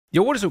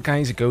Yo, what is up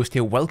guys, Ghost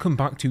here, welcome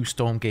back to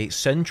Stormgate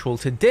Central.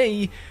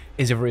 Today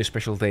is a very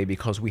special day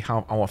because we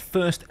have our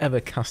first ever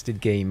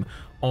casted game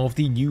of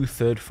the new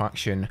third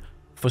faction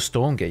for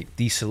Stormgate,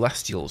 the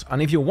Celestials.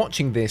 And if you're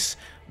watching this,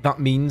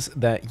 that means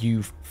that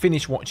you've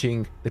finished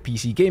watching the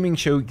PC gaming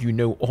show, you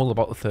know all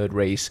about the third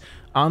race,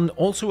 and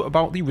also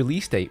about the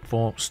release date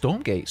for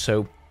Stormgate,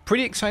 so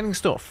pretty exciting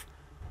stuff.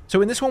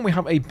 So in this one we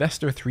have a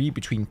best of 3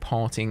 between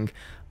Parting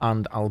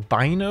and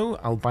Albino.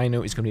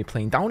 Albino is going to be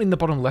playing down in the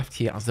bottom left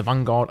here as the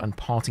Vanguard, and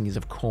Parting is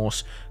of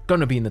course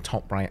going to be in the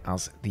top right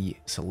as the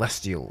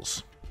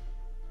Celestials.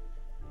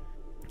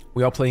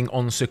 We are playing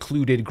on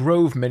Secluded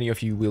Grove. Many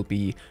of you will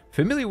be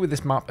familiar with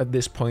this map at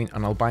this point,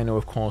 and Albino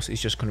of course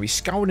is just going to be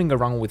scouting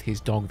around with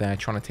his dog there,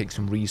 trying to take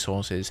some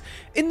resources.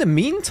 In the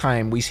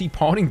meantime, we see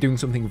Parting doing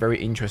something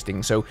very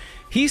interesting. So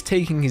he's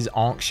taking his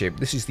arc ship.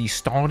 This is the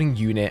starting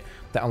unit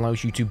that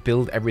allows you to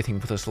build everything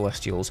for the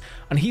Celestials,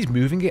 and he's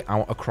moving it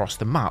out across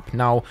the map.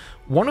 Now,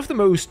 one of the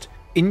most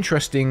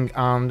interesting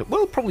and,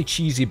 well, probably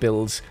cheesy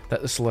builds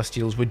that the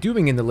Celestials were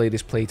doing in the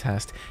latest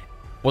playtest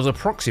was a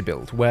proxy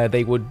build, where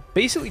they would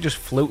basically just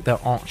float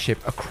their arc ship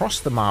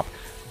across the map,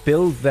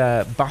 build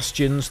their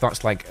bastions,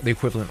 that's like the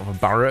equivalent of a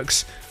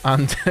barracks,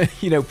 and,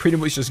 you know, pretty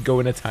much just go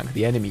and attack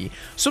the enemy.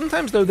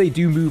 Sometimes, though, they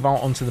do move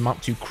out onto the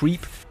map to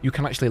creep. You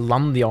can actually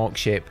land the arc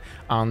ship,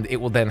 and it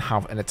will then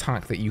have an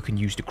attack that you can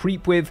use to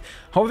creep with.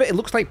 However, it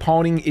looks like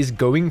Parting is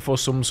going for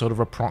some sort of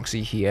a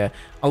proxy here.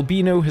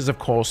 Albino has, of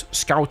course,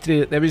 scouted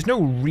it. There is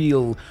no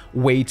real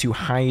way to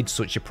hide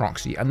such a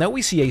proxy, and then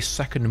we see a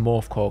second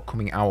morph core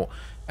coming out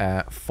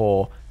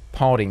for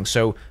Parting.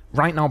 So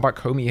right now back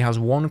home he has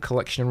one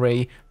collection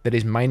array that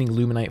is mining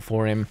luminite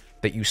for him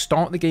that you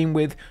start the game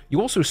with. You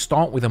also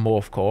start with a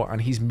morph core,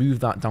 and he's moved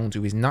that down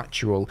to his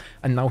natural,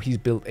 and now he's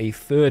built a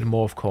third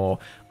morph core,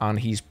 and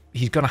he's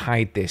gonna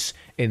hide this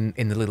in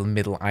the little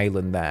middle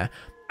island there.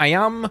 I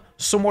am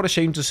somewhat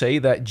ashamed to say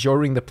that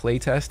during the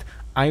playtest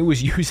I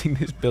was using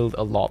this build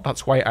a lot.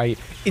 That's why I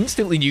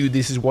instantly knew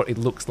this is what it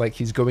looks like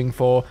he's going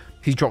for.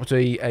 He's dropped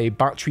a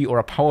battery or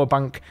a power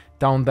bank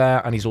down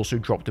there, and he's also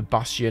dropped a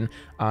bastion,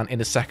 and in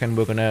a second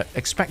we're going to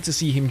expect to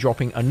see him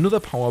dropping another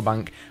power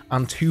bank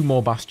and 2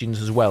 more bastions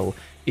as well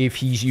if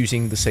he's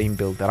using the same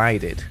build that I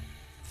did.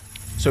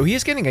 So he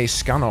is getting a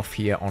scan off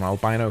here on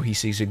Albino. He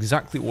sees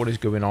exactly what is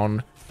going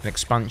on, an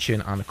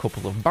expansion and a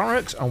couple of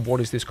barracks. And what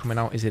is this coming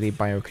out? Is it a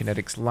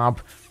biokinetics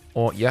lab?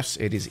 Or yes,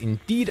 it is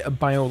indeed a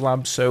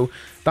biolab. So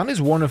that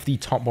is one of the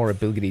top more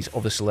abilities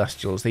of the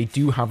Celestials. They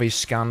do have a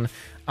scan,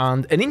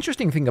 and an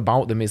interesting thing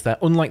about them is that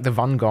unlike the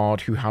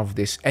Vanguard, who have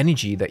this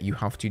energy that you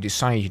have to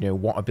decide, you know,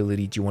 what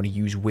ability do you want to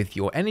use with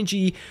your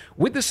energy,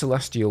 with the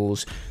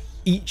Celestials,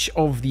 each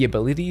of the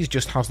abilities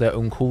just has their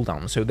own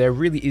cooldown. So there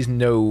really is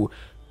no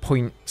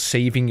point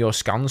saving your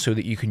scan so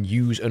that you can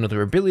use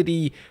another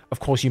ability. Of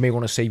course, you may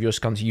want to save your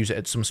scan to use it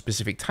at some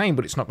specific time,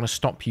 but it's not going to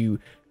stop you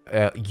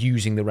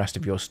using the rest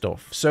of your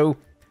stuff. So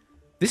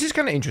this is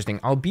kind of interesting.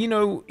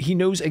 Albino, he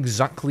knows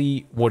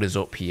exactly what is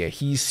up here.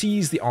 He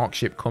sees the arc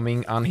ship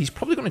coming, and he's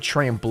probably going to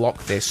try and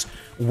block this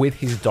with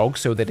his dog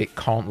so that it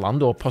can't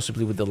land, or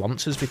possibly with the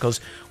lancers, because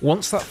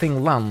once that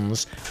thing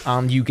lands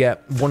and you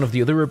get one of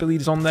the other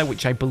abilities on there,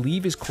 which I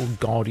believe is called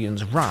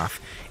Guardian's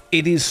Wrath,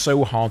 it is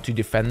so hard to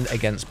defend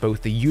against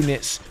both the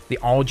units, the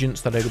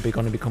Argents that are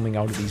going to be coming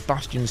out of these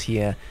bastions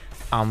here,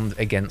 and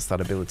against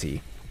that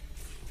ability.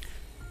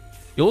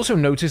 You'll also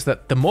notice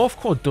that the morph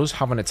core does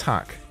have an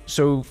attack.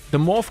 So the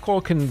morph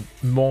core can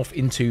morph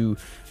into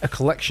a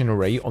collection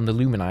array on the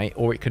luminite,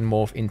 or it can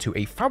morph into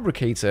a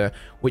fabricator,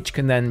 which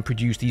can then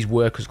produce these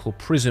workers called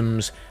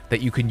prisms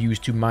that you can use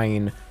to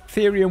mine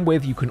therium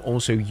with. You can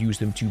also use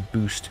them to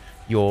boost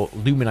your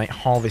luminite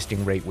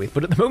harvesting rate with,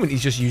 but at the moment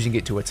he's just using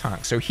it to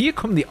attack. So here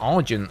come the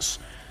Argents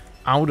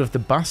out of the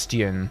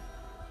bastion,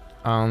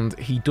 and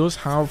he does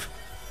have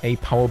a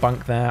power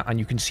bank there, and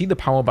you can see the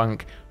power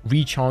bank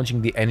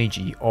recharging the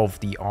energy of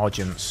the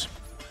Argents.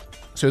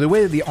 So the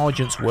way that the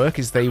Argents work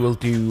is they will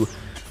do,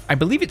 I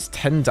believe it's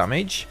 10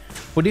 damage,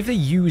 but if they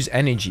use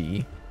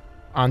energy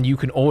and you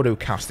can auto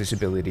cast this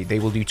ability, they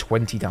will do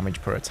 20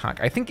 damage per attack.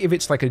 I think if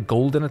it's like a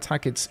golden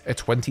attack, it's a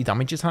 20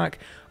 damage attack,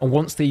 and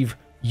once they've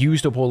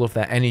used up all of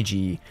their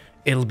energy,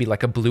 it'll be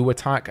like a blue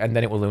attack, and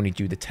then it will only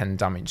do the 10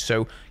 damage.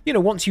 So, you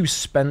know, once you've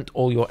spent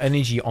all your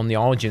energy on the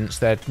Argents,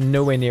 they're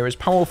nowhere near as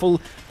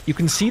powerful. You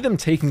can see them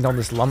taking down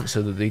this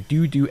Lancer, that they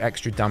do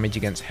extra damage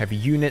against heavy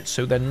units,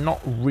 so they're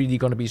not really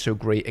going to be so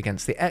great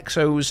against the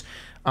Exos.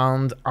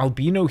 And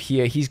Albino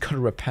here, he's got a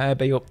repair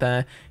bay up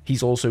there.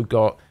 He's also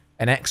got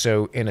an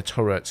Exo in a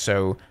turret,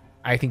 so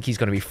I think he's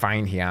going to be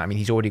fine here. I mean,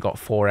 he's already got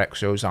 4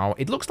 Exos out.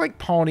 It looks like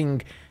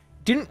Parting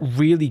didn't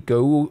really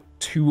go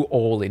too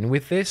all in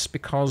with this,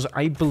 because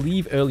I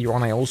believe earlier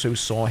on I also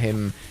saw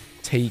him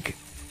take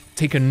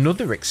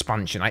another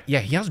expansion. Yeah,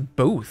 he has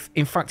both.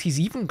 In fact, he's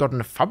even gotten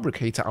a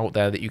fabricator out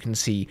there that you can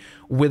see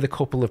with a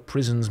couple of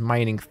prisons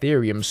mining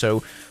therium.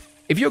 So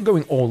if you're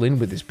going all in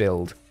with this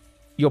build,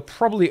 you're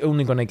probably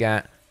only going to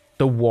get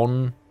the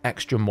 1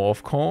 extra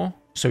morph core,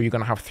 so you're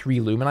going to have 3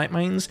 luminite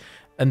mines,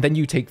 and then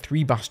you take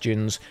 3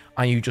 bastions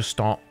and you just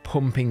start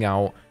pumping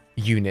out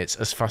units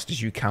as fast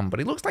as you can, but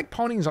it looks like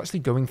Parting is actually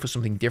going for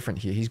something different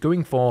here. He's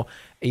going for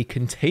a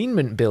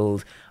containment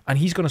build, and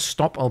he's going to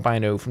stop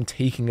Albino from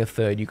taking a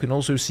third. You can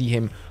also see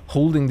him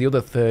holding the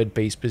other third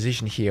base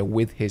position here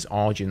with his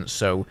Argent.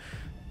 So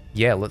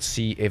yeah, let's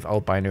see if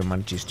Albino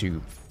manages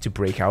to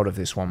break out of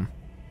this one.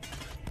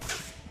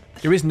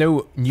 There is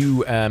no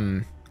new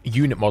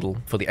unit model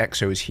for the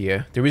Exos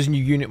here. There is a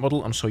new unit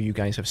model, I'm sure you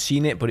guys have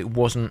seen it, but it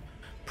wasn't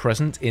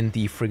present in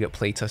the frigate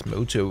playtest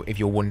mode, so if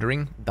you're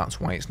wondering, that's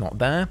why it's not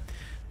there.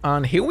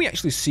 And here we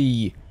actually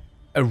see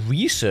a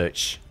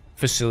research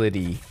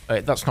facility.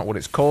 That's not what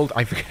it's called,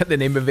 I forget the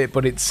name of it,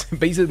 but it's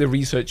basically the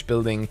research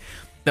building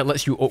that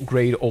lets you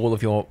upgrade all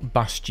of your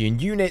Bastion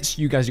units.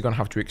 You guys are going to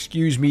have to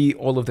excuse me,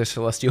 all of the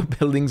Celestial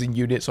buildings and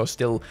units are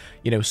still,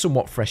 you know,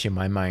 somewhat fresh in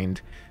my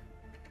mind.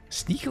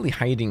 Sneakily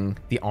hiding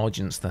the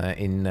Argents there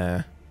in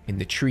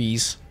the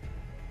trees.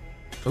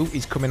 Oh,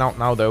 he's coming out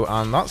now, though,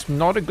 and that's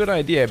not a good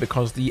idea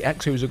because the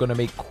Exos are going to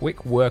make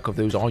quick work of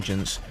those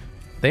Argents.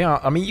 They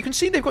are, I mean, you can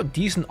see they've got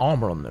decent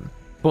armor on them,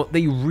 but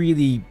they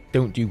really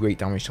don't do great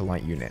damage to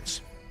light units.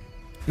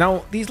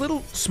 Now, these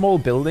little small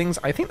buildings,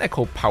 I think they're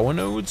called power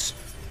nodes.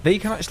 They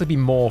can actually be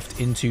morphed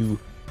into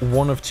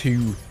one of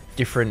two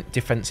different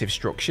defensive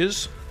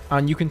structures,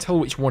 and you can tell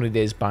which one it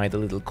is by the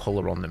little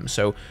color on them.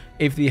 So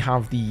if they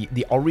have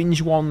the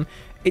orange one,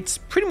 it's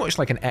pretty much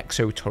like an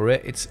Exo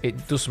turret.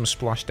 It does some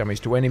splash damage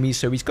to enemies,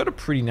 so he's got a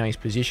pretty nice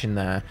position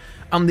there.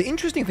 And the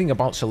interesting thing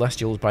about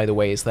Celestials, by the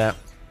way, is that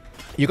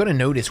you're going to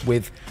notice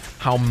with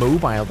how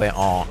mobile they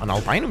are, and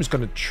Albino is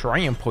going to try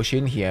and push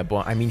in here,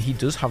 but I mean, he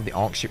does have the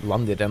Arc Ship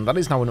landed, and that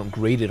is now an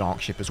upgraded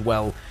Arc Ship as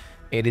well.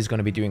 It is going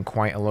to be doing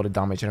quite a lot of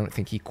damage. I don't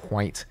think he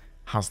quite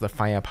has the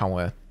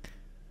firepower.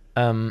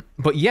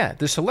 But yeah,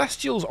 the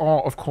Celestials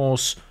are, of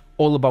course,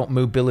 all about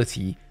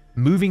mobility,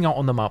 moving out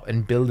on the map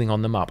and building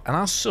on the map. And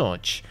as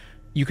such,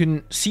 you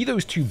can see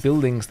those two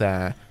buildings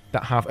there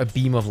that have a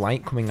beam of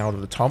light coming out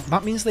of the top.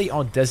 That means they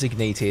are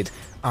designated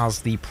as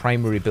the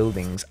primary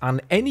buildings,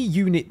 and any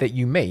unit that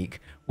you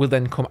make will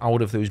then come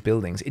out of those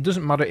buildings. It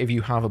doesn't matter if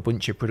you have a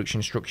bunch of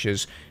production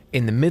structures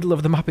in the middle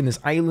of the map in this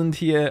island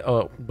here,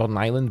 or not an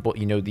island, but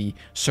you know, the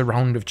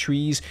surround of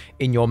trees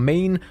in your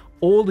main.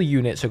 All the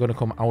units are going to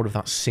come out of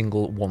that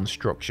single one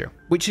structure,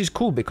 which is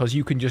cool because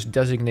you can just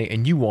designate a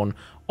new one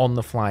on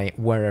the fly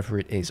wherever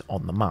it is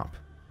on the map.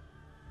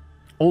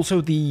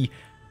 Also, the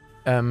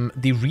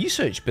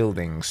research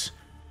buildings,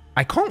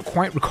 I can't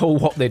quite recall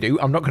what they do,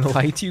 I'm not going to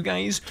lie to you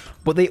guys,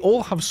 but they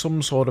all have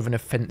some sort of an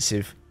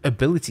offensive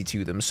ability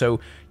to them.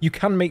 So you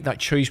can make that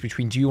choice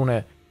between, do you want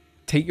to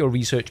take your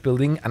research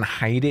building and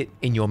hide it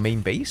in your main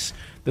base,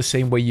 the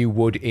same way you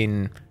would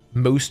in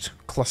most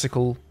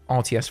classical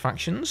RTS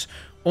factions,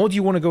 or do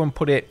you want to go and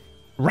put it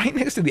right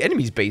next to the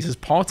enemy's base, as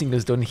Parting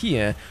has done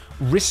here,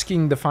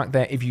 risking the fact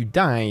that if you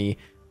die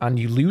and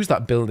you lose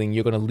that building,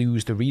 you're going to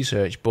lose the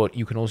research, but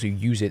you can also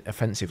use it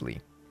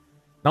offensively.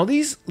 Now,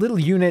 these little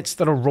units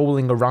that are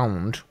rolling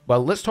around,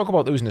 well, let's talk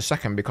about those in a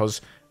second,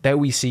 because there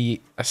we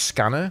see a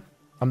scanner,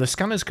 and the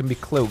scanners can be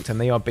cloaked, and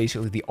they are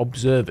basically the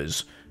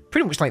observers,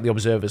 pretty much like the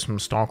observers from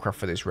StarCraft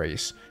for this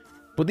race.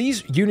 But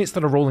these units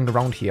that are rolling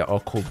around here are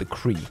called the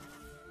Kree.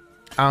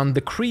 And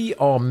the Kree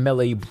are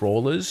melee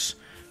brawlers,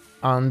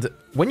 and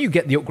when you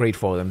get the upgrade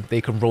for them,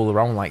 they can roll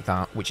around like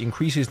that, which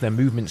increases their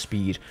movement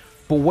speed.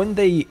 But when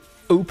they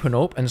open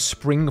up and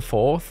spring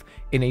forth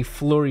in a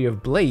flurry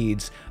of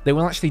blades, they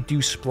will actually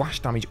do splash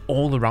damage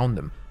all around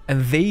them,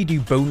 and they do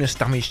bonus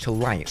damage to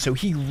light. So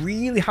he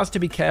really has to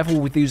be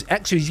careful with these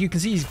Exos. You can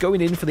see he's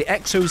going in for the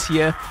Exos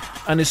here,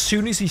 and as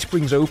soon as he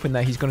springs open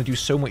there, he's going to do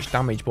so much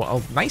damage. But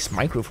a nice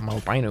micro from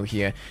Albino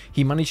here.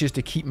 He manages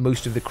to keep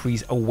most of the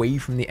Krees away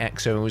from the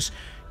Exos.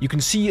 You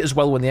can see as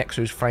well when the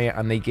Exos fire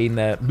and they gain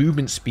their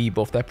movement speed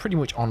buff, they're pretty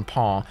much on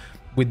par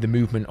with the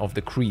movement of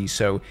the Krees,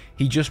 so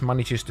he just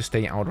manages to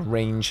stay out of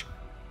range.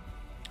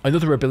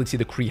 Another ability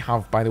the Kree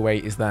have, by the way,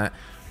 is that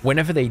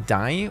whenever they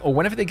die, or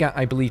whenever they get,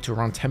 I believe, to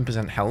around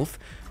 10% health,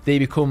 they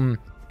become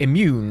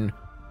immune,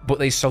 but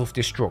they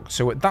self-destruct.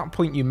 So at that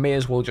point, you may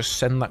as well just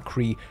send that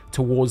Kree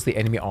towards the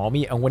enemy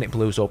army, and when it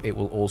blows up, it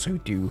will also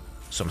do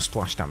some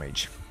splash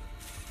damage.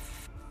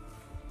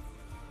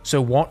 So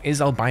what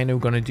is Albino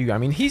going to do? I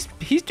mean, he's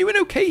doing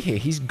okay here.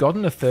 He's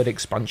gotten a third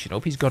expansion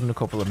up. He's gotten a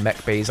couple of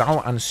mech bays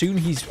out, and soon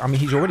he's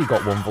already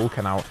got one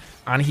Vulcan out,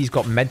 and he's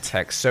got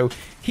medtech. So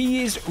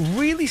he is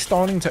really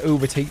starting to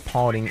overtake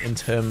Parting in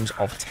terms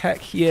of tech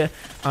here,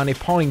 and if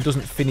Parting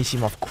doesn't finish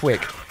him off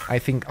quick, I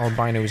think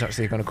Albino is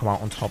actually going to come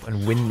out on top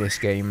and win this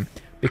game,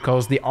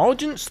 because the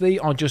Argents, they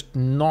are just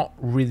not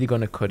really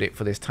going to cut it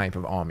for this type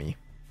of army.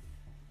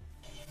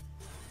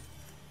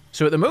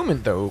 So at the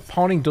moment, though,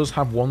 Parting does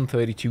have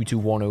 132 to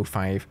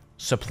 105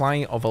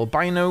 supply of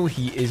Albino.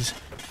 He is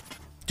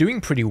doing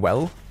pretty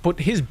well, but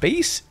his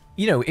base,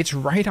 you know, it's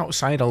right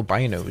outside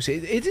Albino's.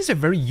 It is a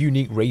very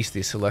unique race,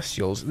 these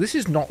Celestials. This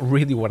is not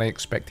really what I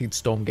expected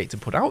Stormgate to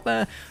put out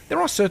there. There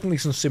are certainly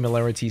some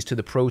similarities to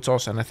the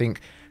Protoss, and I think,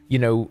 you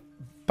know,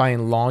 by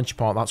and large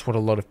part, that's what a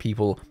lot of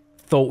people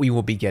thought we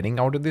would be getting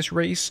out of this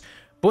race.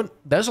 But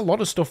there's a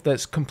lot of stuff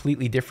that's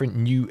completely different,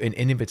 new, and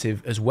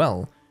innovative as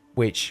well.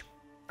 which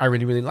I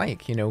really, really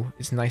like. You know,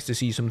 it's nice to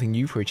see something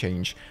new for a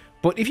change.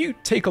 But if you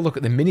take a look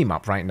at the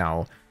minimap right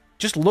now,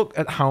 just look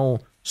at how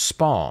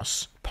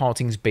sparse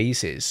Parting's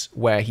base is,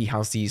 where he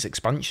has these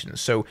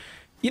expansions. So,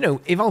 you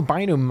know, if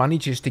Albino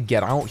manages to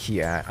get out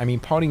here, I mean,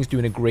 Parting's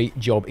doing a great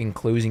job in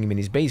closing him in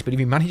his base, but if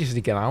he manages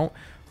to get out,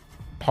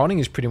 Parting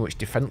is pretty much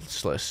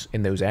defenseless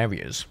in those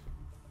areas.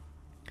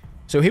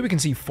 So here we can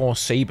see 4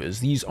 Sabres.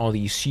 These are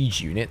the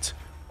siege unit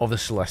of the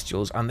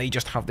Celestials, and they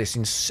just have this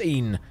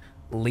insane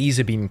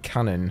laser beam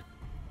cannon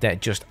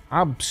that just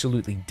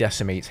absolutely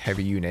decimates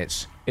heavy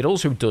units. It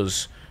also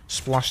does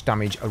splash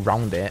damage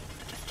around it,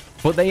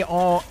 but they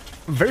are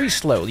very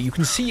slow. You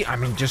can see, I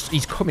mean, just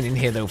he's coming in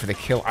here though for the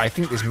kill. I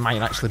think this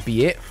might actually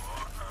be it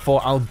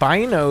for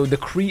Albino. The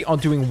Kree are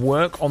doing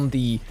work on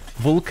the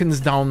Vulcans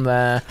down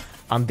there,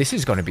 and this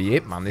is going to be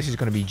it, man. This is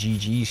going to be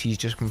GG's. He's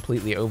just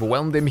completely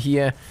overwhelmed him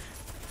here.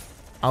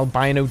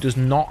 Albino does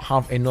not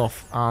have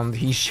enough, and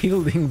he's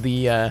shielding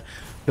the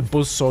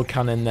buzzsaw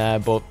cannon there,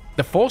 but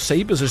the 4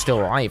 Sabres are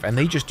still alive, and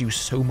they just do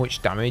so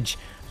much damage.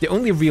 The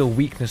only real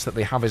weakness that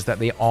they have is that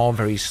they are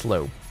very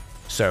slow.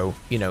 So,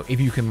 you know, if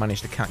you can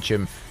manage to catch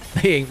them,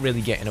 they ain't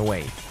really getting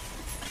away.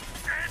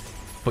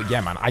 But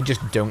yeah, man, I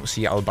just don't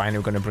see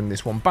Albino going to bring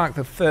this one back.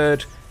 The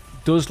 3rd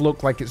does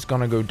look like it's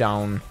going to go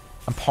down.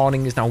 And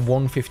Parting is now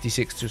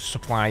 156 to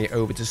supply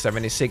over to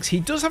 76. He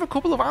does have a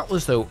couple of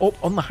Atlas, though,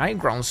 up on the high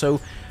ground. So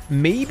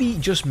maybe,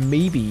 just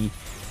maybe,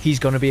 he's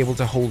going to be able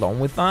to hold on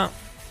with that.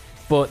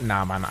 But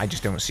nah, man, I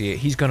just don't see it.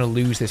 He's going to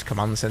lose this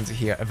command center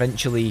here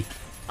eventually.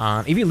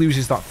 And if he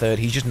loses that 3rd,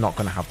 he's just not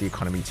going to have the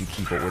economy to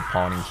keep up with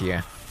Parting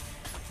here.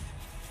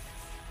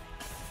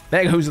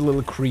 There goes a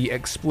little Kree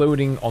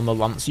exploding on the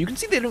Lance. You can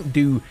see they don't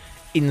do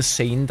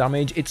insane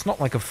damage. It's not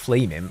like a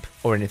Flame Imp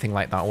or anything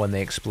like that when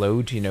they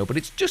explode, you know, but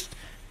it's just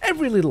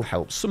every little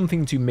helps.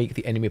 Something to make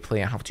the enemy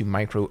player have to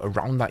micro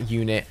around that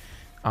unit.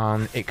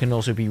 And it can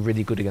also be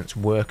really good against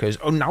workers.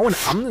 Oh, now an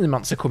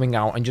Amnimancer coming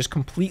out and just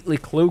completely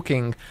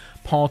cloaking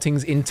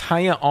Parting's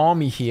entire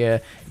army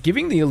here,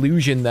 giving the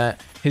illusion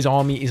that his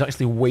army is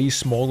actually way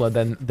smaller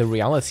than the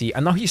reality.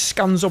 And now he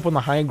scans up on the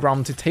high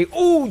ground to take...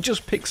 Oh,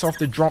 just picks off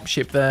the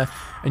dropship there.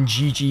 And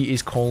GG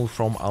is called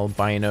from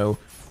Albino.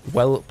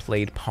 Well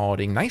played,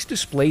 Parting. Nice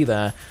display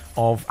there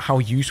of how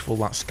useful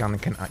that scan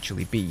can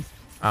actually be.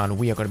 And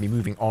we are going to be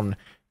moving on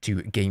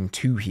to game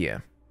 2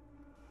 here.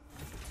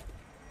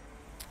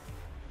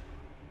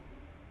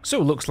 So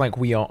it looks like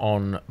we are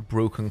on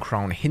Broken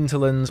Crown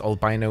Hinterlands.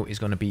 Albino is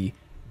going to be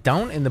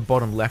down in the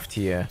bottom left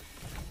here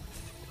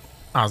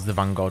as the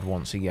Vanguard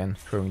once again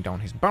throwing down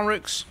his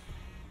barracks.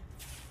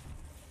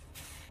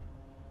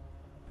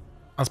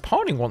 As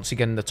Parting once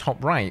again in the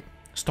top right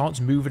starts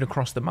moving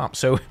across the map.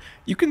 So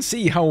you can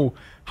see how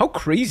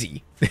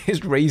crazy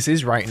his race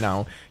is right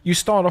now. You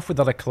start off with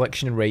that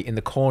collection array in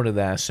the corner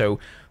there. So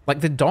like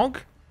the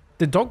dog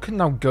can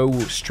now go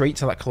straight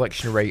to that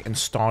collection array and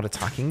start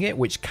attacking it,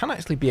 which can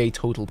actually be a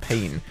total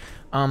pain.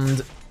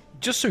 And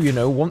just so you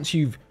know, once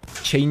you've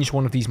changed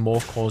one of these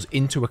morph cores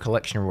into a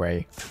collection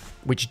array,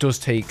 which does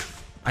take,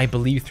 I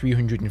believe,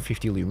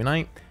 350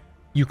 Luminite,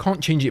 you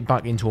can't change it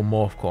back into a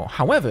morph core.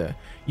 However,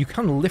 you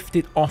can lift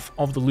it off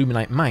of the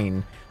Luminite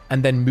mine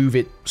and then move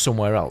it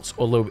somewhere else,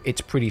 although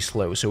it's pretty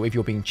slow. So if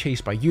you're being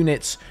chased by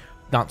units,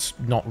 that's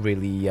not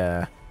really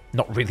a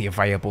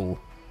viable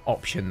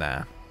option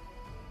there.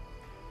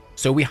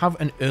 So we have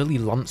an early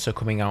Lancer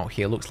coming out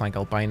here. Looks like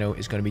Albino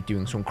is going to be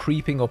doing some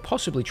creeping or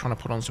possibly trying to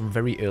put on some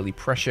very early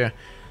pressure.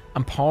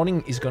 And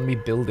Parting is going to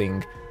be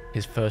building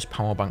his first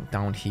power bank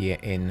down here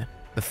in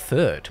the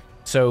 3rd.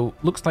 So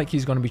looks like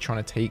he's going to be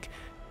trying to take,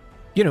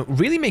 you know,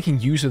 really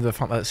making use of the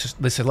fact that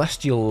the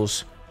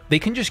Celestials, they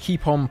can just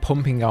keep on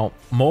pumping out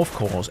morph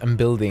cores and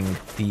building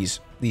these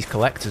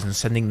collectors and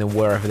sending them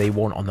wherever they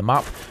want on the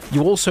map.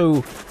 You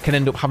also can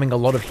end up having a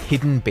lot of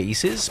hidden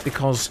bases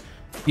because,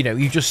 you know,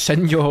 you just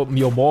send your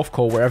morph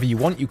core wherever you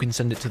want. You can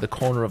send it to the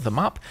corner of the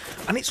map.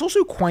 And it's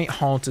also quite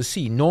hard to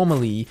see.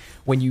 Normally,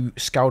 when you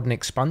scout an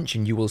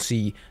expansion, you will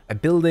see a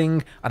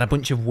building and a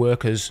bunch of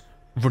workers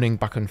running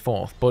back and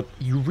forth. But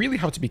you really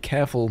have to be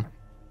careful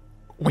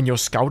when you're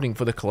scouting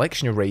for the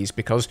collection arrays,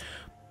 because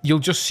you'll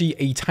just see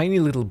a tiny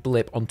little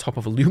blip on top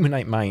of a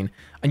Luminite mine,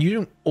 and you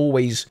don't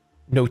always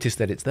notice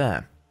that it's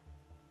there.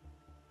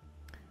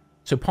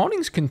 So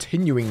Parting's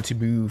continuing to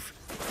move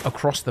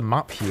across the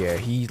map here.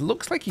 He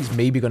looks like he's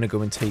maybe going to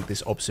go and take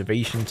this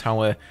observation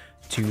tower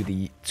to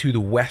the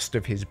west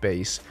of his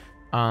base.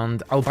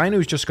 And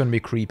Albino's just going to be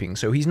creeping,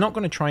 so he's not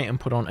going to try and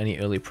put on any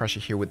early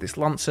pressure here with this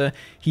Lancer.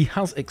 He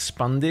has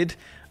expanded,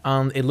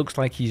 and it looks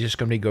like he's just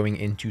going to be going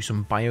into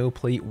some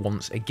bioplate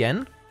once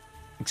again.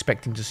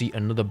 Expecting to see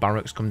another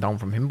barracks come down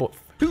from him, but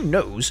who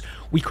knows?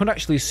 We could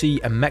actually see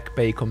a mech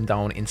bay come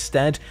down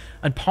instead.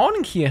 And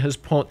Parting here has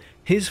put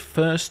his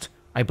first,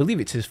 I believe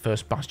it's his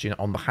first bastion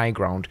on the high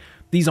ground.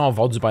 These are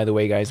VODs, by the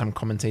way, guys, I'm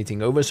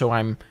commentating over, so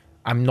I'm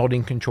not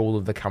in control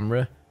of the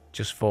camera,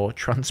 just for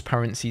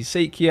transparency's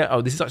sake here.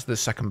 Oh, this is actually the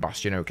second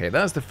bastion. Okay,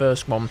 there's the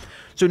first one.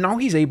 So now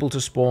he's able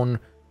to spawn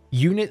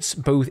units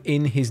both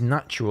in his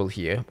natural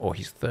here, or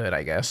his 3rd,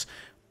 I guess,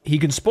 he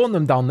can spawn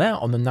them down there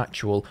on the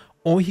natural,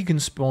 or he can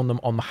spawn them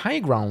on the high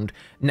ground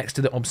next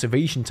to the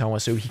observation tower,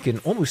 so he can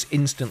almost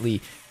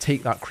instantly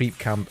take that creep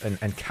camp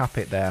and cap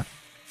it there.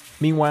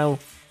 Meanwhile,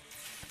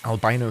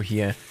 Albino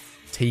here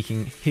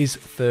taking his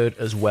third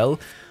as well.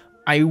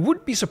 I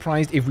would be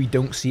surprised if we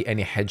don't see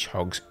any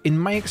hedgehogs. In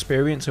my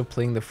experience of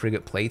playing the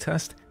frigate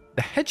playtest,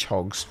 the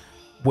hedgehogs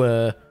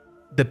were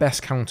the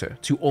best counter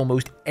to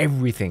almost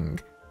everything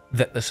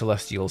that the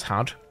Celestials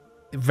had.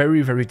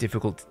 Very, very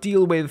difficult to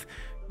deal with.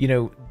 You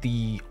know,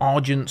 the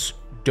Argents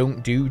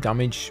don't do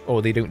damage,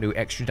 or they don't do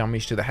extra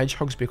damage to the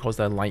hedgehogs because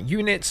they're light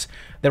units.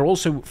 They're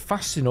also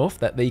fast enough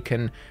that they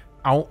can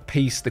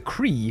outpace the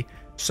Kree.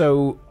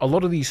 So a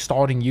lot of these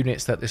starting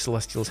units that the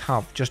Celestials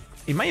have just,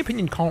 in my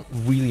opinion, can't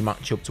really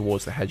match up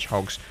towards the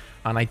hedgehogs.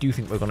 And I do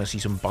think we're going to see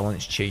some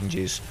balance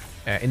changes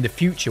in the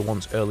future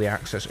once early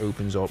access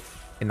opens up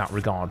in that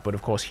regard. But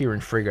of course, here in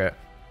Frigate,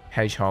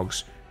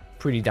 hedgehogs,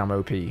 pretty damn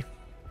OP.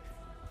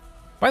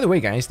 By the way,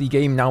 guys, the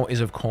game now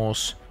is, of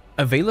course,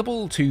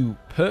 available to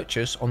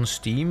purchase on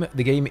Steam.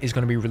 The game is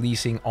going to be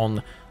releasing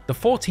on the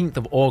 14th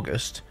of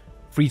August,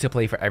 free to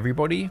play for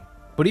everybody.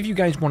 But if you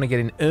guys want to get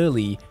in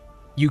early,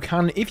 you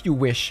can, if you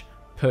wish,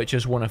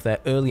 purchase one of their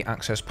early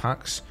access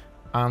packs,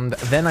 and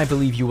then I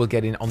believe you will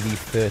get in on the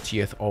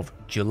 30th of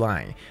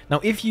July.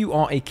 Now, if you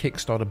are a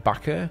Kickstarter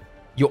backer,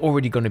 you're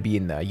already going to be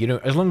in there. You know,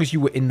 as long as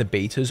you were in the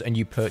betas and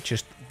you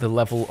purchased the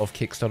level of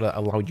Kickstarter that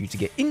allowed you to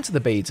get into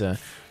the beta,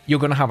 you're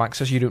going to have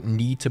access. You don't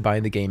need to buy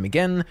the game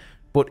again.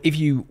 But if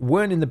you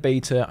weren't in the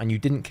beta and you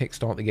didn't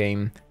kickstart the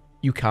game,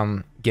 you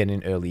can get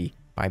in early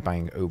by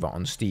buying over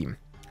on Steam.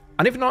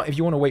 And if not, if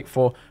you want to wait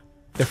for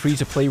the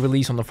free-to-play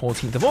release on the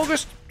 14th of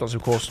August, that's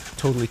of course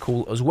totally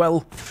cool as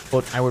well.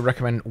 But I would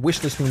recommend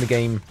wishlisting the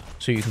game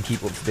so you can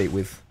keep up to date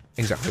with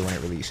exactly when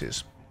it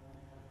releases.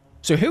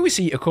 So here we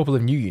see a couple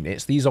of new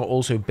units. These are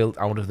also built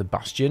out of the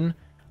Bastion,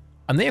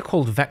 and they are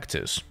called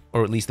Vectors,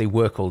 or at least they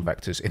were called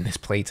Vectors in this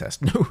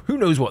playtest. No, who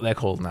knows what they're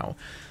called now.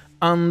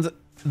 And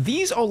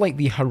these are like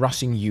the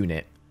harassing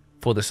unit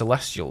for the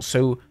Celestials.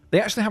 So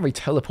they actually have a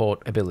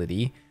teleport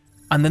ability,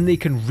 and then they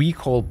can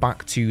recall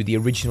back to the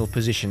original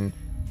position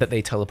that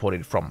they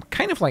teleported from.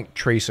 Kind of like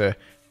Tracer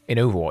in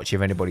Overwatch,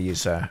 if anybody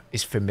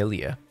is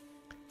familiar.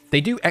 They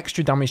do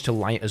extra damage to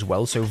light as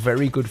well, so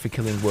very good for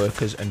killing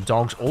workers and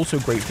dogs. Also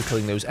great for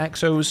killing those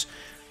exos.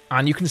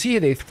 And you can see here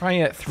they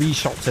fire 3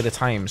 shots at a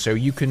time, so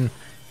you can,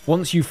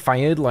 once you've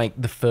fired like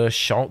the first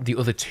shot, the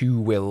other 2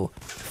 will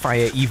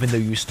fire even though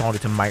you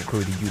started to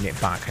micro the unit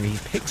back. And he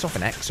picks off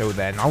an exo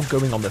there, now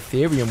going on the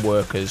Therium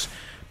workers.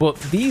 But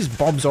these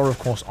Bobs are of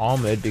course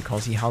armored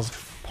because he has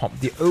popped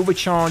the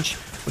overcharge.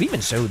 But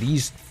even so,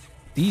 these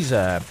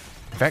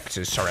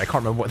Vectors, sorry, I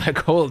can't remember what they're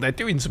called. They're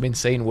doing some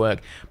insane work,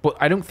 but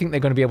I don't think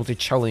they're going to be able to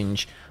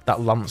challenge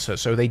that Lancer.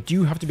 So they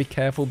do have to be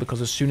careful, because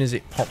as soon as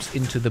it pops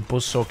into the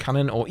Buzzsaw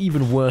Cannon, or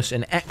even worse,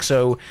 an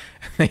Exo,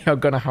 they are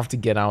going to have to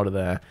get out of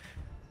there.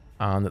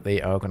 And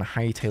they are going to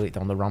hightail it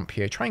down the ramp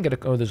here. Try and get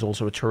a... Oh, there's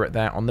also a turret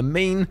there on the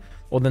main,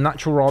 or the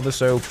natural rather.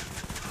 So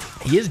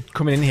he is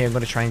coming in here. I'm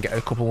going to try and get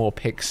a couple more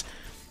picks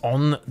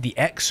on the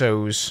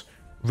Exos.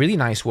 Really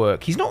nice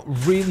work. He's not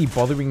really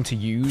bothering to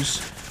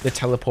use the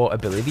teleport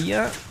ability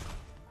yet.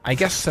 I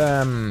guess he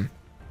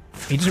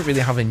doesn't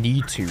really have a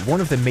need to.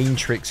 One of the main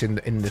tricks in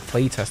the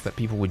playtest that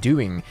people were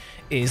doing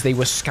is they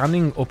were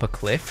scanning up a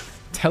cliff,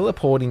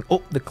 teleporting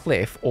up the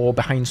cliff or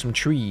behind some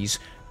trees,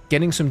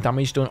 getting some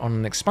damage done on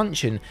an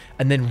expansion,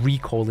 and then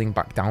recalling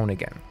back down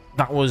again.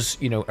 That was,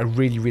 you know, a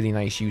really, really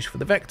nice use for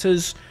the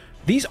Vectors.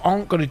 These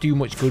aren't going to do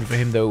much good for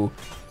him, though,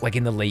 like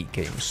in the late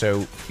game.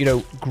 So, you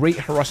know, great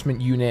harassment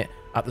unit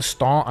at the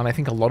start, and I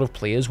think a lot of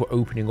players were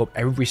opening up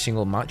every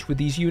single match with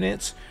these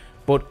units.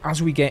 But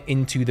as we get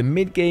into the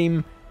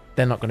mid-game,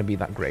 they're not going to be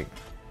that great.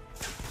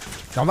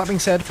 Now, that being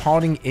said,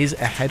 Parding is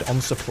ahead on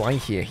supply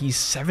here. He's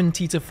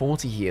 70 to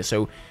 40 here,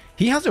 so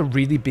he has a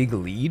really big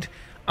lead.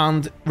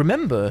 And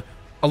remember,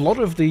 a lot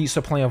of the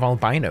supply of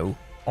Albino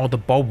are the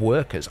Bob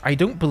workers. I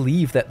don't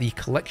believe that the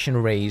collection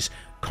arrays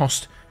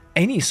cost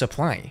any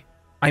supply.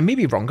 I may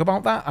be wrong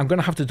about that. I'm going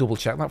to have to double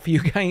check that for you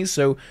guys,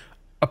 so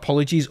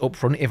apologies up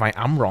front if I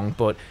am wrong,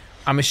 but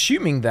I'm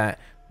assuming that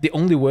the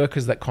only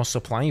workers that cost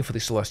supply for the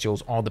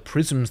Celestials are the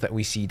prisms that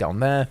we see down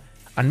there,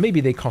 and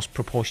maybe they cost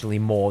proportionally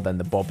more than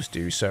the Bobs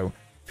do, so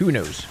who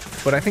knows.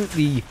 But I think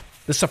the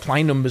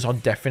supply numbers are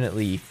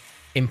definitely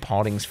in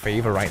Parding's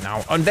favor right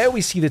now. And there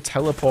we see the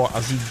teleport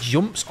as he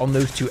jumps on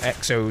those 2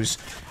 Exos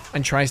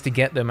and tries to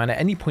get them, and at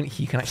any point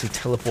he can actually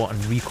teleport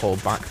and recall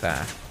back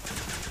there.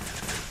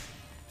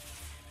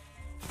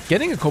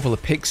 Getting a couple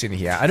of picks in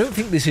here. I don't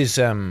think this is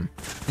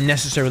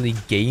necessarily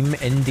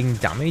game-ending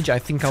damage. I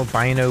think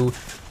Albino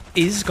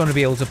is going to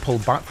be able to pull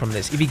back from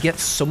this. If he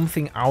gets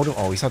something out of...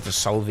 Oh, he's had to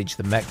salvage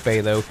the mech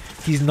bay, though.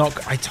 He's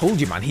not... I told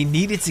you, man, he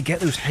needed to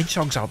get those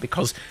hedgehogs out,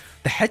 because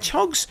the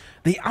hedgehogs,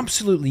 they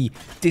absolutely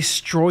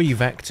destroy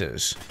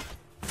Vectors.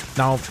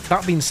 Now,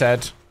 that being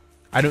said,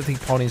 I don't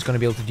think Parding's going to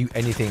be able to do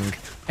anything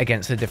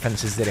against the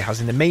defenses that he has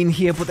in the main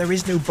here, but there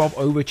is no Bob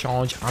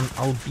overcharge, and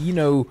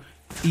Albino,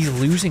 he's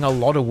losing a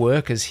lot of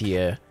workers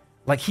here.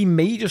 Like, he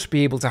may just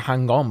be able to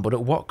hang on, but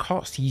at what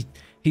cost?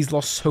 He's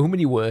lost so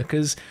many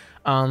workers,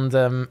 and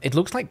it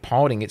looks like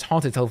Parting. It's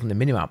hard to tell from the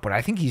minimap, but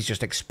I think he's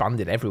just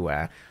expanded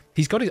everywhere.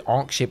 He's got his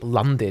Arc ship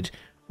landed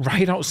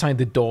right outside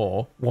the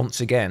door,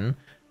 once again,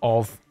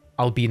 of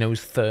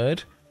Albino's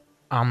third.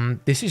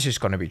 This is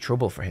just going to be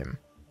trouble for him.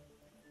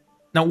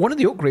 Now, one of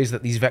the upgrades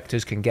that these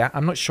vectors can get,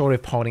 I'm not sure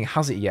if Parting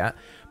has it yet,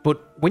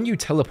 but when you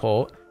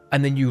teleport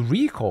and then you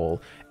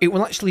recall, it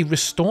will actually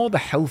restore the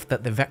health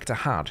that the vector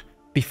had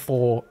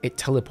before it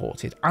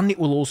teleported, and it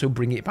will also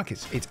bring it back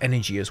its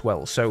energy as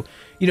well. So,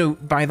 you know,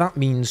 by that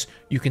means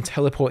you can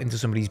teleport into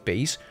somebody's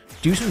base,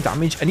 do some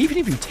damage, and even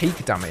if you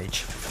take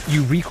damage,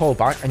 you recall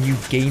back and you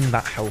gain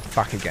that health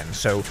back again.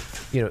 So,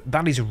 you know,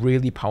 that is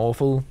really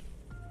powerful,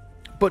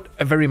 but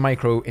a very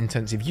micro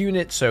intensive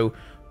unit, so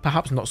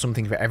perhaps not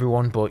something for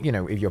everyone, but, you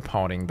know, if you're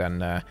Parting,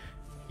 then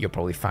you're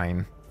probably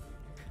fine.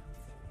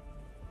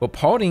 But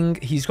Parting,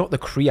 he's got the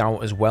Kree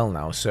out as well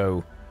now,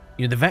 so,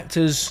 you know, the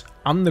vectors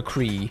and the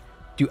Kree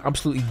do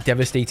absolutely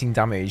devastating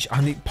damage,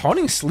 and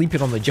Parting's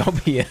sleeping on the job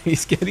here.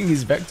 He's getting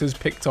his vectors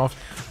picked off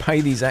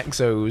by these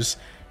Exos.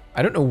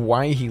 I don't know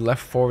why he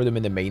left 4 of them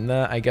in the main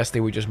there. I guess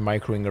they were just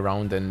microing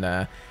around,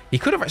 and he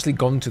could have actually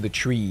gone to the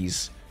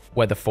trees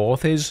where the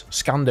 4th is,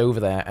 scanned over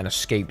there, and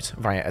escaped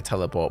via a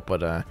teleport,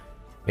 but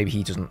maybe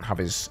he doesn't have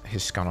his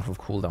scan off of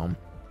cooldown.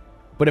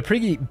 But a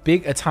pretty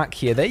big attack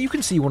here. There you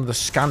can see one of the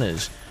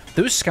scanners.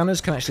 Those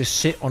scanners can actually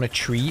sit on a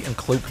tree and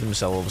cloak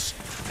themselves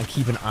and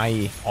keep an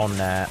eye on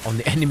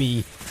the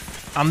enemy.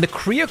 And the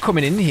Kree are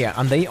coming in here,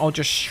 and they are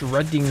just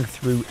shredding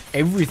through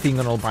everything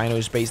on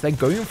Albino's base. They're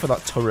going for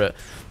that turret.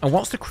 And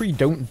whilst the Kree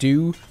don't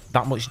do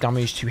that much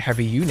damage to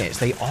heavy units,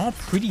 they are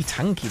pretty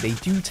tanky. They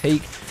do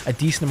take a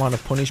decent amount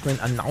of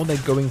punishment, and now they're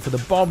going for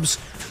the bobs.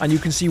 And you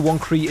can see one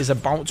Kree is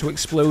about to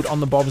explode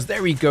on the bobs.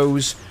 There he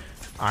goes.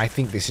 I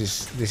think this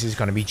is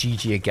going to be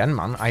GG again,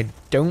 man. I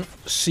don't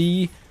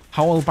see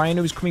how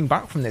Albino is coming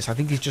back from this. I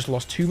think he's just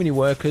lost too many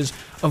workers.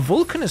 A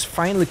Vulcan has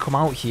finally come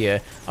out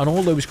here, and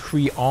all those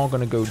Kree are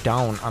going to go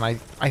down. And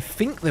I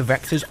think the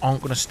Vectors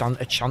aren't going to stand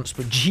a chance,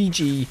 but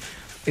GG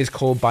is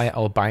called by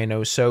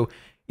Albino. So,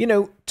 you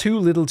know, too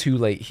little too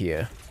late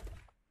here.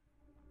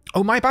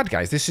 Oh, my bad,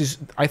 guys.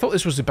 I thought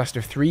this was a best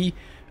of 3.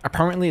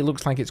 Apparently, it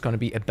looks like it's going to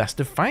be a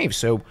best of 5.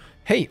 So,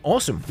 hey,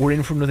 awesome. We're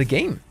in for another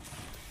game.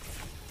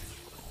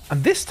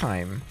 And this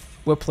time,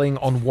 we're playing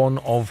on one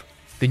of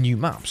the new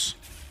maps.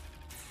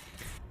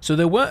 So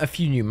there were a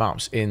few new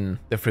maps in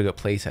the Frigate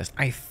playtest.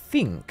 I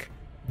think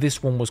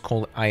this one was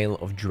called Isle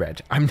of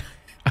Dread. I'm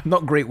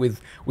not great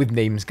with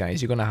names, guys.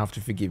 You're going to have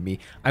to forgive me.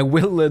 I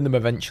will learn them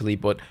eventually,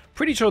 but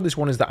pretty sure this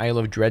one is the Isle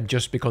of Dread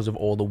just because of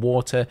all the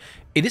water.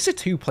 It is a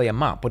 2-player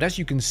map, but as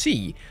you can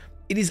see,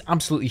 it is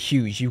absolutely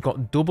huge. You've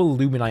got double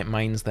Luminite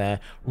mines there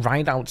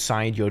right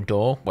outside your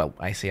door. Well,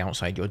 I say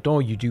outside your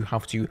door. You do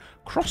have to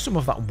cross some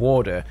of that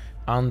water,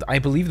 and I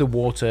believe the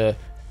water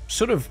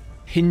sort of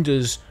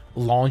hinders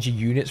larger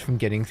units from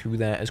getting through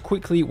there as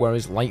quickly,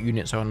 whereas light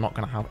units are not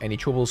going to have any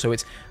trouble. So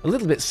it's a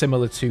little bit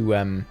similar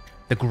to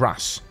the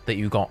grass that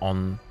you got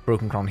on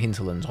Broken Crown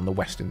Hinterlands on the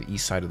west and the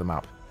east side of the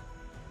map.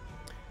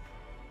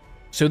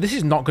 So this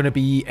is not going to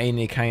be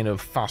any kind of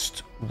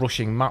fast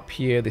rushing map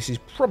here. This is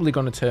probably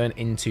going to turn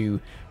into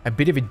a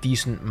bit of a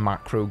decent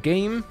macro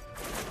game.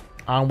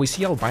 And we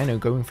see Albino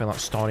going for that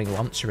starting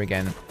Lancer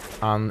again.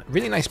 And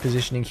really nice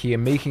positioning here,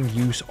 making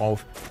use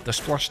of the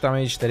splash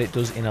damage that it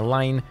does in a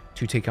line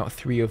to take out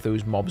 3 of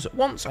those mobs at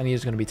once. And he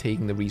is going to be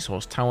taking the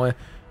resource tower.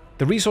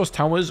 The resource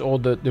towers, or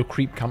the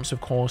creep camps,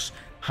 of course,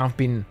 have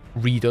been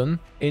redone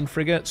in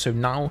Frigate. So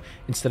now,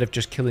 instead of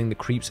just killing the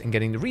creeps and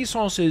getting the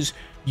resources,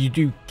 you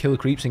do kill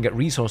creeps and get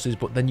resources,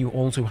 but then you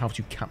also have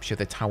to capture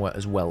the tower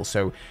as well.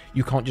 So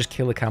you can't just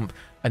kill a camp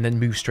and then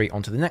move straight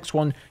onto the next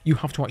one. You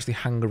have to actually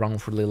hang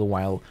around for a little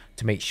while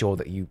to make sure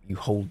that you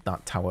hold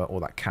that tower or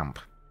that camp.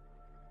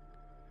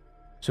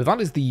 So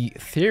that is the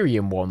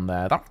Therium one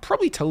there. That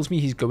probably tells me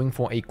he's going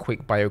for a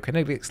quick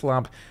biokinetics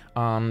lab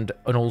and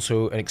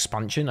also an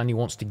expansion, and he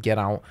wants to get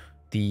out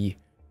the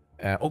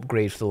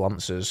upgrade for the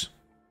Lancers.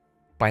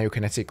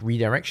 Biokinetic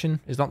redirection,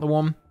 is that the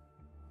one?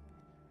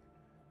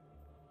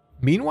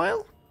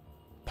 Meanwhile,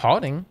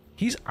 Parting,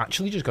 he's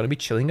actually just got to be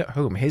chilling at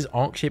home. His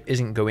Arc ship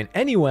isn't going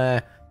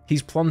anywhere.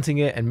 He's planting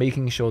it and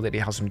making sure that he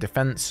has some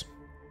defense.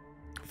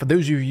 For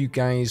those of you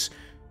guys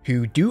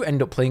who do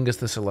end up playing as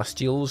the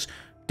Celestials,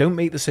 don't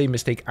make the same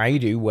mistake I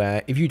do,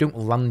 where if you don't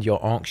land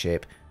your Arc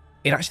ship,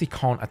 it actually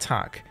can't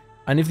attack.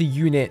 And if the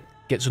unit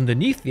gets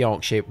underneath the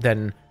Arc ship,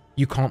 then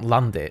you can't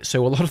land it.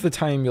 So a lot of the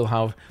time you'll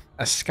have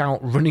a scout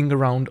running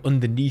around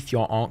underneath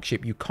your Arc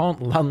ship. You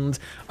can't land,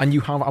 and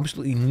you have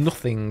absolutely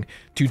nothing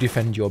to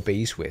defend your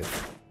base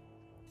with.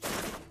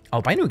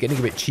 Albino getting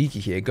a bit cheeky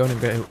here, gonna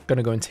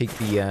go and take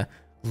the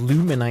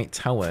Luminite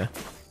tower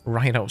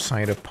right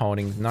outside of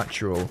Parting's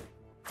natural.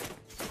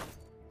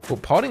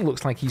 But Parting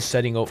looks like he's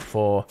setting up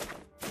for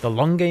the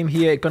long game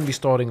here. Going to be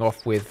starting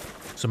off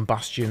with some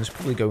bastions,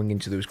 probably going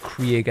into those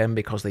Kree again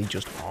because they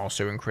just are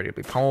so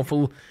incredibly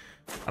powerful.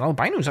 And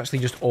Albino's actually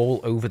just all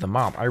over the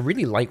map. I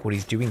really like what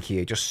he's doing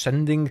here, just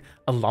sending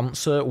a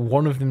Lancer,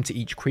 one of them to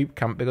each creep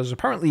camp, because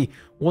apparently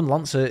one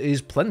Lancer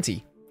is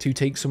plenty to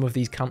take some of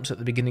these camps at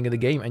the beginning of the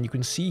game. And you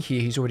can see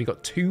here he's already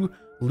got 2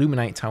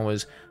 Luminite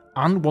towers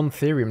and 1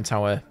 Therium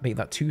tower. Make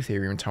that 2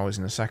 Therium towers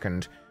in a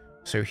second.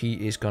 So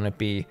he is going to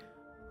be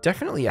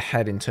definitely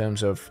ahead in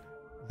terms of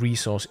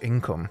resource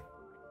income.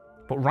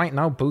 But right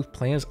now, both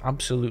players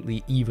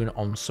absolutely even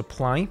on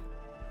supply.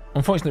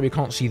 Unfortunately, we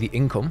can't see the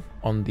income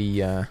on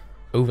the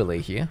overlay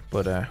here,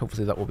 but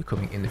hopefully that will be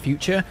coming in the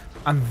future.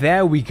 And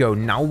there we go.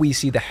 Now we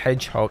see the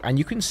Hedgehog, and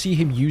you can see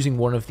him using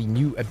one of the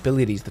new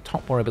abilities, the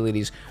top bar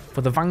abilities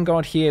for the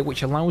Vanguard here,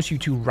 which allows you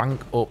to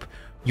rank up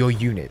your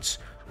units.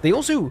 They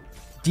also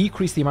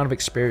decrease the amount of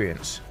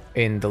experience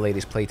in the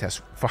latest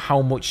playtest for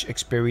how much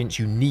experience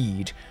you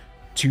need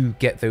to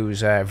get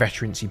those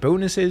veterancy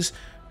bonuses.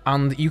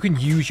 And you can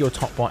use your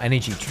top bar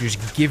energy to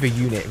just give a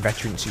unit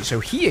veterancy. So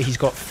here he's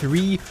got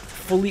 3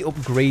 fully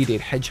upgraded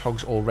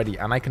Hedgehogs already,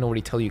 and I can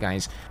already tell you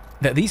guys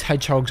that these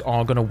Hedgehogs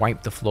are going to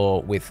wipe the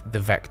floor with the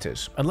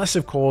Vectors. Unless,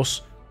 of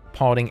course,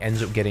 Parting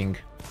ends up getting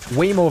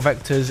way more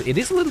Vectors. It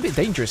is a little bit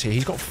dangerous here.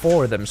 He's got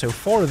 4 of them, so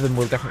 4 of them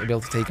will definitely be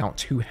able to take out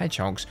 2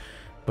 Hedgehogs.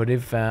 But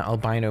if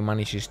Albino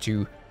manages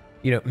to,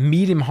 you know,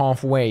 meet him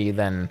halfway,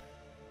 then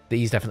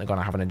he's definitely going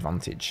to have an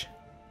advantage.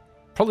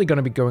 Probably going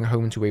to be going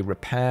home to a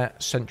repair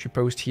sentry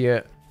post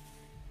here.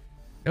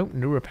 Nope,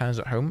 no repairs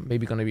at home.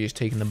 Maybe going to be just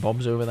taking the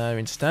bobs over there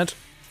instead.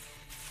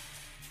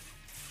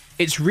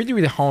 It's really,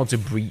 really hard to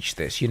breach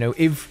this. You know,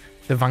 if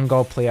the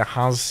Vanguard player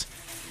has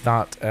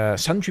that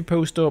sentry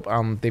post up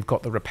and they've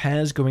got the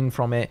repairs going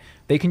from it,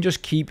 they can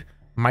just keep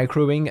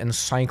microing and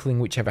cycling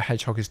whichever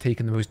Hedgehog has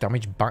taken the most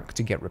damage back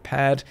to get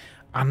repaired.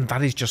 And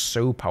that is just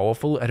so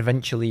powerful. And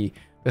eventually,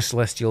 the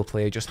Celestial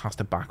player just has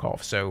to back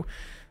off. So,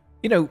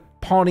 you know,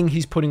 Parting,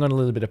 he's putting on a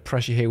little bit of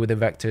pressure here with the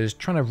Vectors,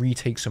 trying to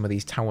retake some of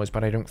these towers,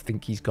 but I don't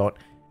think he's got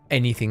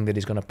anything that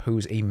is going to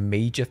pose a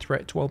major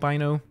threat to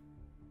Albino.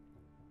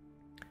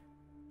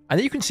 And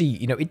then you can see,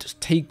 you know, it does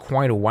take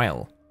quite a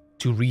while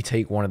to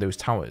retake one of those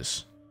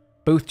towers.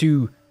 Both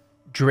to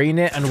drain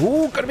it, and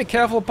oh, gotta be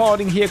careful,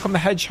 Parting. Here come the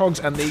Hedgehogs,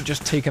 and they've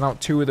just taken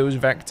out 2 of those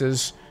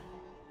Vectors.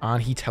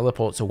 And he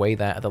teleports away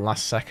there at the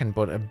last second,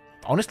 but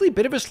honestly, a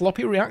bit of a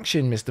sloppy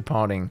reaction, Mr.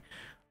 Parting.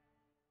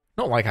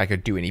 Not like I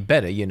could do any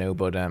better, you know,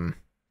 but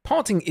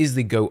Parting is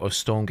the GOAT of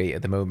Stormgate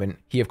at the moment.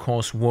 He, of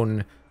course,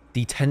 won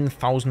the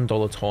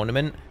 $10,000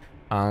 tournament,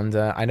 and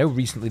I know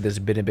recently there's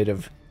been a bit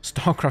of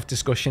StarCraft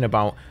discussion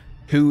about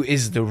who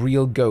is the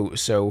real GOAT,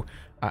 so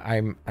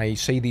I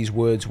say these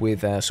words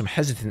with some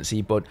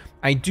hesitancy, but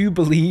I do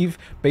believe,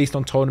 based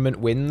on tournament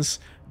wins,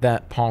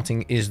 that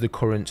Parting is the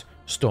current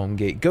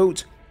Stormgate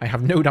GOAT. I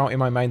have no doubt in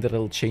my mind that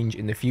it'll change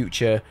in the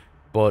future,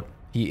 but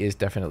he is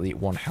definitely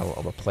one hell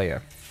of a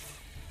player.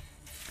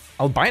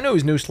 Albino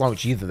is no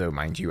slouch either, though,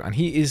 mind you, and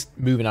he is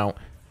moving out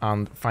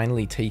and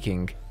finally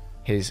taking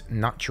his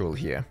natural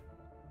here.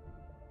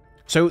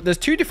 So there's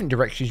 2 different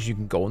directions you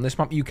can go on this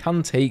map. You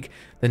can take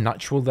the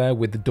natural there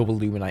with the double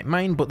Luminite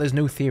mine, but there's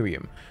no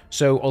Therium.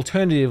 So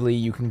alternatively,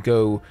 you can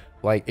go,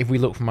 like, if we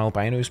look from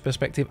Albino's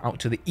perspective, out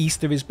to the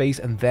east of his base,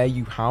 and there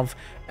you have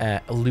a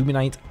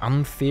Luminite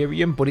and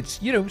Therium, but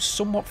it's, you know,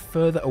 somewhat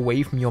further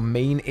away from your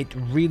main. It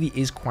really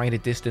is quite a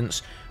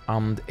distance,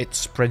 and it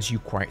spreads you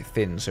quite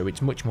thin, so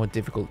it's much more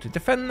difficult to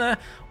defend there.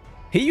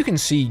 Here you can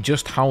see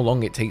just how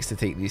long it takes to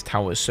take these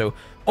towers. So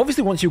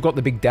obviously once you've got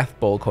the big death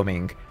ball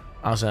coming,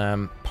 as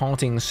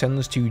Parting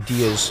sends 2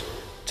 Dias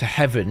to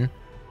heaven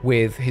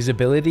with his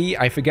ability.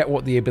 I forget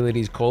what the ability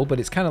is called, but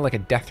it's kind of like a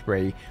death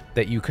ray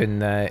that you can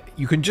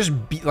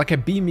just be like a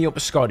beam me up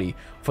Scotty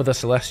for the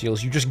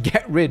Celestials. You just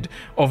get rid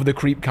of the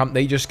creep camp,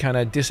 they just kind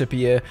of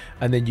disappear,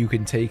 and then you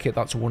can take it.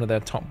 That's one of their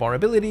top bar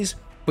abilities.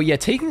 But yeah,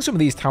 taking some of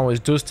these towers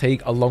does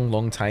take a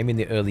long time in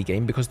the early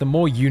game, because the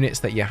more units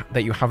that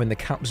you have in the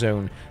cap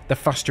zone, the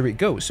faster it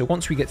goes. So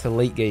once we get to the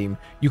late game,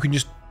 you can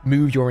just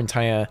move your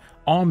entire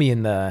army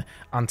in there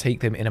and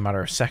take them in a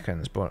matter of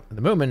seconds. But at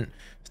the moment,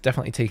 it's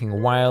definitely taking a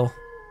while.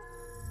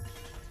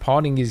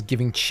 Parting is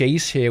giving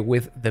chase here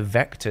with the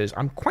Vectors.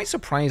 I'm quite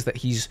surprised that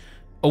he's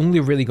only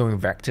really going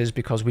Vectors,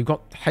 because we've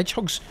got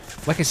Hedgehogs,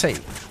 like I say,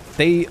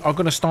 they are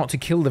going to start to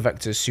kill the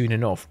Vectors soon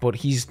enough, but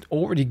he's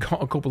already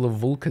got a couple of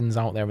Vulcans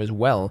out there as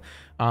well,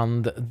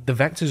 and the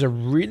Vectors are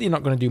really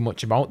not going to do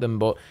much about them,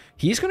 but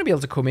he's going to be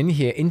able to come in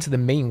here into the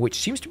main, which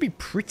seems to be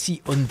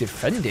pretty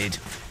undefended.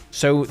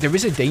 So there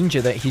is a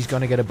danger that he's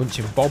going to get a bunch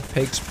of Bob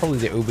picks. Probably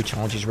the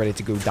overcharge is ready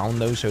to go down,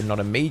 though, so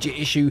not a major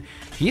issue.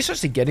 He's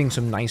actually getting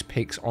some nice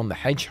picks on the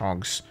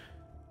Hedgehogs.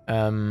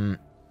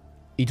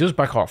 He does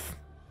back off.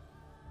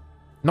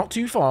 Not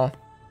too far,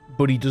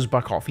 but he does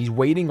back off. He's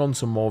waiting on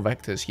some more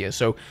Vectors here.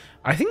 So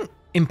I think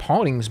in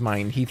Parting's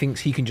mind, he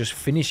thinks he can just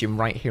finish him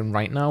right here and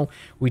right now.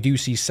 We do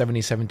see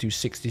 77 to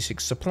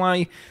 66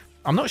 supply.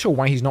 I'm not sure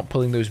why he's not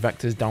pulling those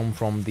Vectors down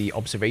from the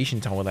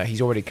observation tower there.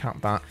 He's already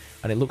capped that,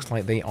 and it looks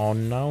like they are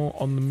now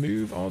on the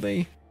move, are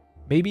they?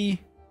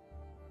 Maybe?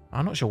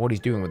 I'm not sure what he's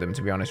doing with them,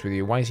 to be honest with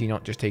you. Why is he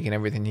not just taking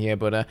everything here?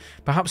 But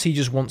perhaps he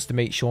just wants to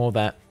make sure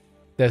that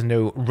There's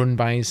no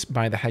run-bys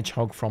by the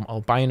Hedgehog from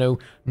Albino.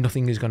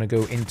 Nothing is going to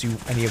go into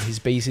any of his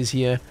bases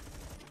here.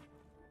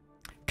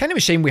 Kind of a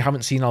shame we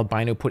haven't seen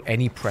Albino put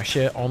any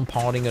pressure on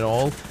Parting at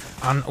all.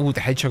 And, oh, the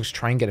Hedgehogs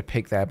try and get a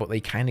pick there, but they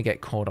kind of get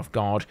caught off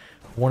guard.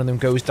 One of them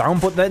goes down,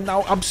 but they're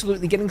now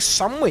absolutely getting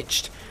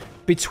sandwiched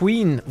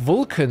between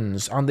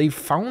Vulcans, and they've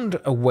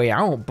found a way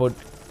out. But,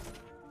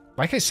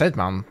 like I said,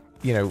 man,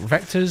 you know,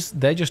 Vectors,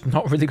 they're just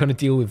not really going to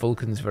deal with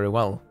Vulcans very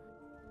well.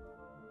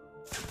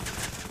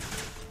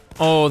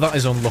 Oh, that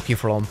is unlucky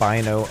for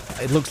Albino.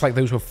 It looks like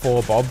those were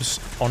 4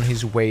 Bobs on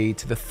his way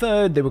to the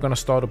 3rd. They were going to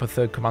start up a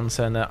 3rd command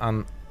center,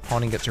 and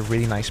Parting gets a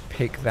really nice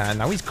pick there.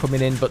 Now he's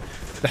coming in, but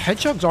the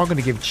Hedgehogs are going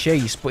to give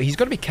chase, but he's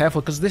got to be careful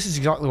because this is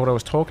exactly what I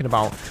was talking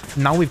about.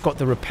 Now we've got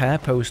the repair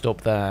post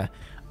up there,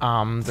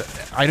 and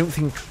I don't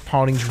think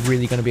Parting's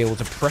really going to be able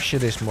to pressure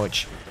this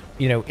much,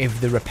 you know,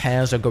 if the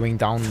repairs are going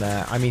down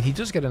there. I mean, he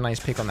does get a nice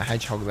pick on the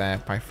Hedgehog there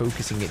by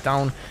focusing it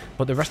down,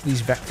 but the rest of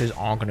these Vectors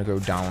are going to go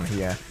down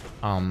here,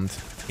 and,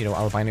 you know,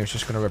 Albino is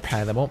just going to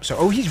repair them up. So,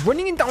 oh, he's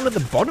running in down at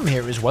the bottom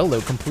here as well, though,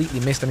 completely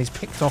missed, and he's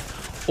picked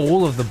off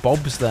all of the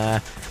Bobs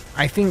there.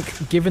 I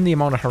think, given the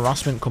amount of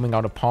harassment coming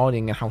out of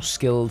Parting and how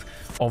skilled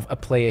of a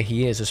player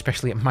he is,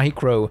 especially at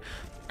Micro,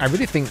 I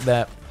really think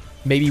that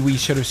maybe we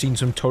should have seen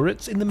some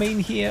turrets in the main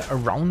here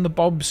around the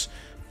Bobs.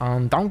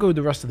 Down go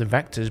the rest of the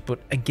Vectors, but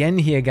again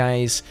here,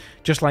 guys,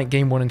 just like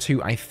game 1 and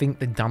 2, I think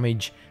the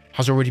damage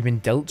has already been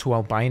dealt to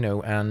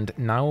Albino, and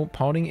now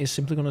Parting is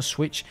simply going to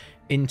switch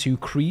into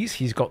Krees.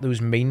 He's got those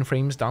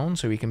mainframes down,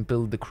 so he can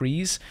build the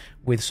Krees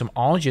with some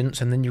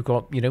Argents, and then you've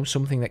got, you know,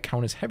 something that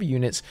counters heavy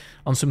units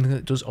and something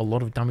that does a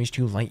lot of damage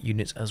to light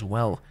units as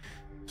well.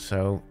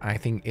 So I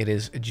think it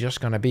is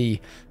just going to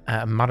be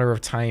a matter of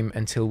time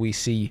until we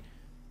see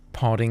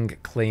Parting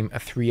claim a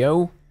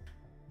 3-0.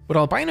 But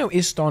Albino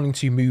is starting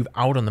to move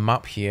out on the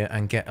map here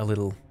and get a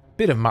little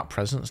bit of map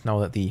presence now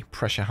that the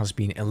pressure has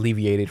been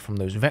alleviated from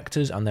those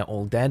Vectors and they're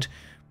all dead.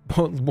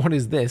 But what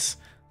is this?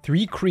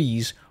 3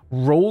 Krees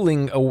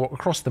rolling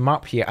across the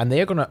map here, and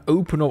they're going to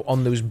open up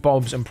on those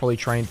Bobs and probably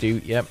try and do,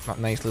 yep, that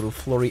nice little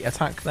flurry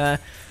attack there.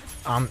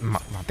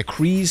 The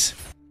Krees,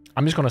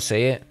 I'm just going to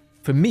say it,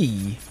 for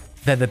me,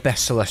 they're the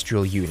best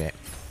Celestial unit.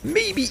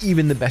 Maybe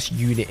even the best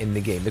unit in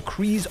the game. The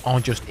Krees are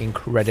just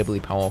incredibly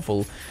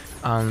powerful,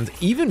 and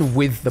even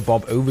with the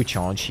Bob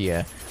overcharge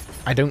here,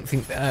 I don't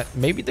think that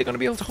maybe they're going to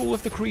be able to hold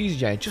off the Krees.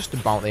 Yeah, just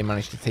about they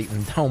managed to take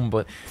them down,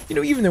 but, you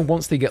know, even then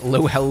once they get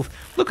low health,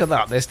 look at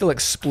that, they're still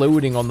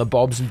exploding on the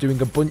Bobs and doing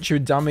a bunch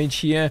of damage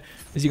here.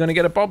 Is he going to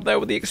get a Bob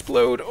there with the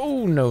explode?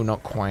 Oh, no,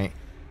 not quite.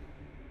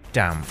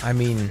 Damn, I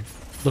mean,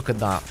 look at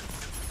that.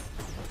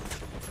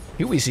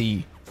 Here we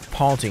see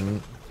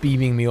Parting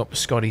beaming me up,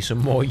 Scotty, some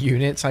more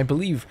units. I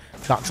believe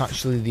that's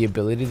actually the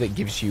ability that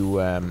gives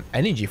you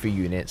energy for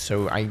units,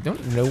 so I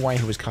don't know why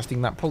he was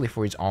casting that, probably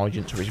for his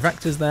Argents or his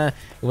Vectors there.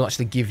 It will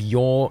actually give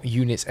your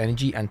units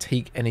energy and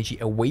take energy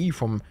away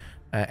from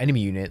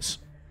enemy units.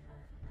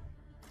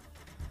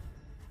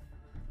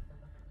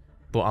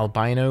 But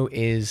Albino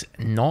is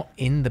not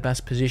in the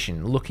best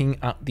position. Looking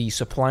at the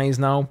supplies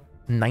now,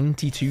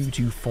 92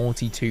 to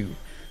 42.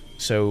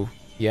 So,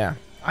 yeah,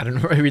 I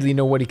don't really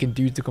know what he can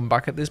do to come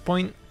back at this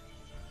point.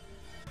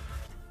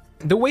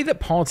 The way that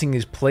Parting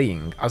is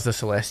playing as the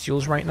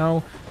Celestials right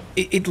now,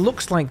 it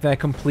looks like they're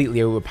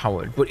completely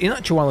overpowered, but in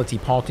actuality,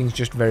 Parting's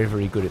just very,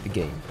 very good at the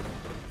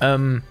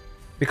game.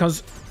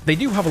 Because they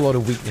do have a lot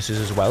of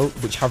weaknesses as well,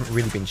 which haven't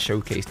really been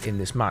showcased in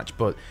this match,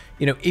 but,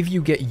 you know, if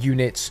you get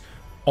units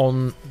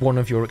on one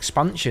of your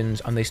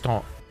expansions and they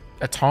start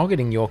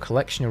targeting your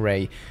collection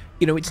array,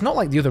 you know, it's not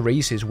like the other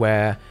races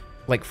where,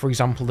 like, for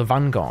example, the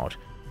Vanguard,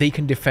 they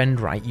can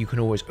defend right, you can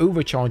always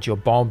overcharge your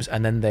Bobs,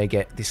 and then they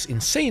get this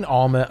insane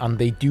armor, and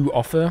they do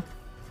offer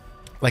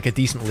like a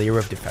decent layer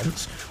of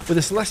defense. With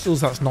the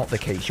Celestials, that's not the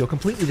case. You're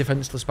completely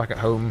defenseless back at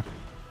home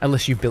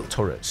unless you've built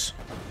turrets.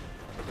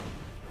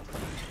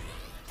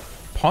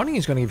 Parting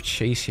is going to give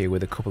chase here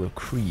with a couple of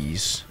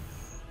Krees.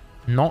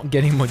 Not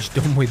getting much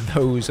done with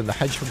those, and the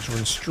Hedgehogs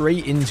run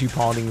straight into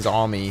Parting's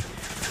army.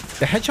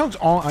 The Hedgehogs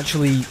are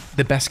actually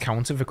the best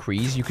counter for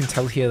Krees. You can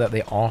tell here that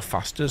they are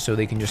faster, so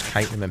they can just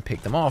kite them and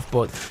pick them off.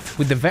 But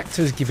with the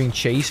Vectors giving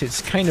chase,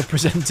 it's kind of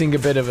presenting a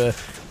bit of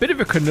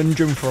a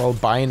conundrum for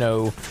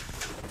Albino.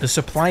 The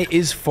supply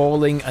is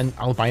falling, and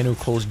Albino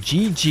calls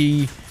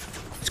GG.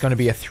 It's going to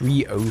be a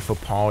 3-0 for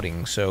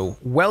Parting. So,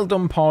 well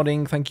done,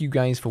 Parting. Thank you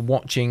guys for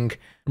watching.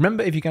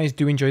 Remember, if you guys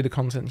do enjoy the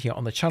content here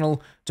on the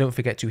channel, don't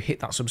forget to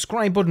hit that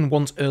subscribe button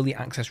once early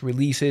access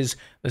releases.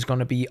 There's going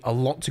to be a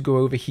lot to go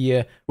over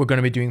here. We're going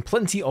to be doing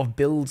plenty of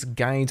builds,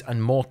 guides,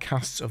 and more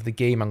casts of the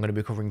game. I'm going to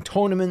be covering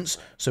tournaments,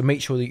 so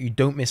make sure that you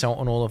don't miss out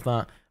on all of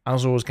that.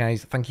 As always,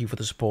 guys, thank you for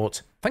the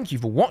support. Thank you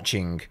for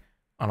watching,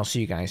 and I'll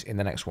see you guys in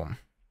the next one.